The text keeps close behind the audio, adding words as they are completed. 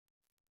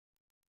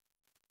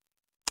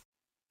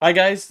Hi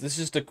guys, this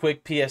is just a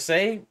quick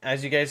PSA.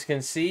 As you guys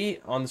can see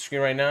on the screen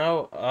right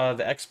now,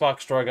 the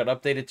Xbox store got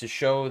updated to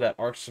show that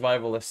Ark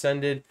Survival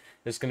Ascended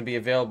is going to be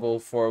available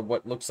for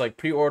what looks like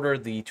pre-order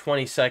the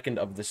 22nd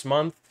of this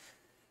month.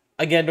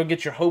 Again, don't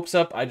get your hopes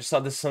up. I just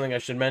thought this is something I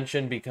should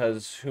mention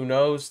because who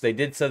knows? They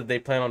did say that they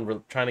plan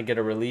on trying to get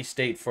a release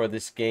date for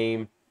this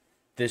game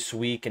this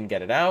week and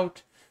get it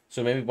out.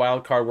 So maybe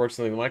Wildcard works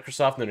something with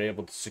Microsoft and they're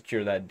able to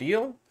secure that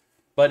deal.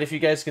 But if you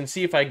guys can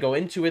see, if I go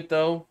into it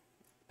though,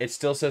 it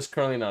still says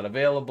currently not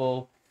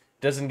available.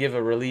 Doesn't give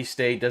a release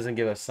date, doesn't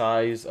give a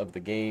size of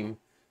the game.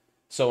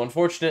 So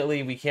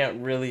unfortunately, we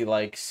can't really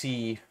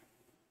see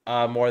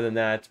more than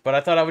that. But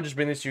I thought I would just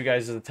bring this to you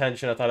guys'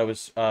 attention. I thought it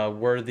was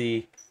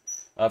worthy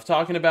of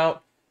talking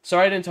about.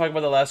 Sorry I didn't talk about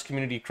the last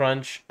community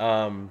crunch.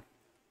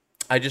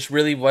 I just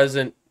really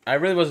wasn't. I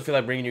really wasn't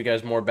feeling like bringing you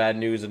guys more bad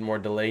news and more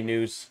delay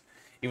news.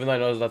 Even though I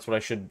know that's what I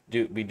should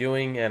be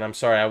doing, and I'm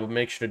sorry. I will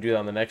make sure to do that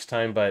on the next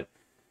time, but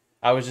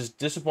I was just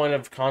disappointed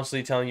of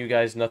constantly telling you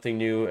guys nothing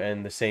new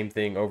and the same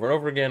thing over and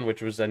over again,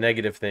 which was a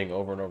negative thing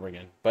over and over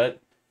again. But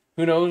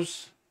who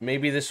knows?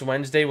 Maybe this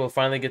Wednesday we'll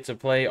finally get to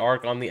play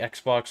Ark on the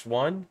Xbox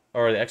One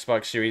or the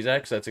Xbox Series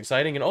X. That's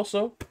exciting. And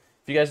also, if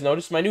you guys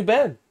noticed my new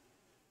bed,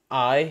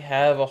 I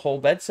have a whole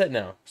bed set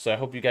now. So I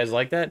hope you guys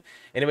like that.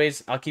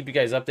 Anyways, I'll keep you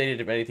guys updated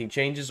if anything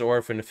changes or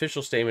if an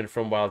official statement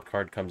from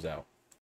Wildcard comes out.